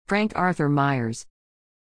Frank Arthur Myers.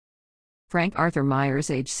 Frank Arthur Myers,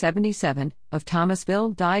 age 77, of Thomasville,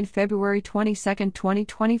 died February 22,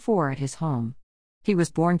 2024 at his home. He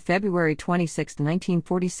was born February 26,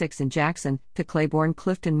 1946 in Jackson, to Claiborne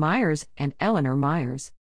Clifton Myers and Eleanor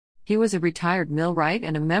Myers. He was a retired millwright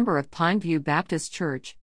and a member of Pineview Baptist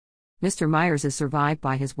Church. Mr. Myers is survived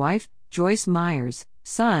by his wife, Joyce Myers,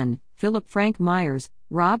 son, Philip Frank Myers,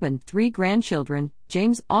 Robin, 3 grandchildren,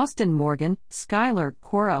 James Austin Morgan, Skylar,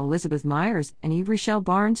 Cora Elizabeth Myers, and Eve Rochelle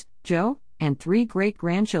Barnes, Joe, and 3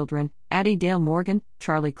 great-grandchildren, Addie Dale Morgan,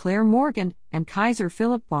 Charlie Claire Morgan, and Kaiser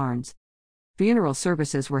Philip Barnes. Funeral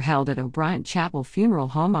services were held at O'Brien Chapel Funeral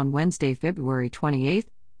Home on Wednesday, February 28,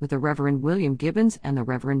 with the Reverend William Gibbons and the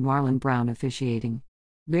Reverend Marlon Brown officiating.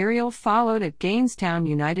 Burial followed at Gainestown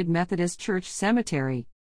United Methodist Church Cemetery.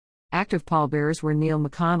 Active pallbearers were Neil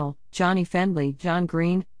McConnell, Johnny Fendley, John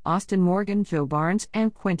Green, Austin Morgan, Joe Barnes,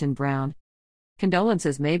 and Quentin Brown.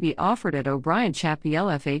 Condolences may be offered at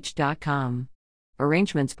o'brienchaplfh.com.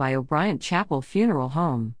 Arrangements by O'Brien Chapel Funeral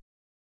Home.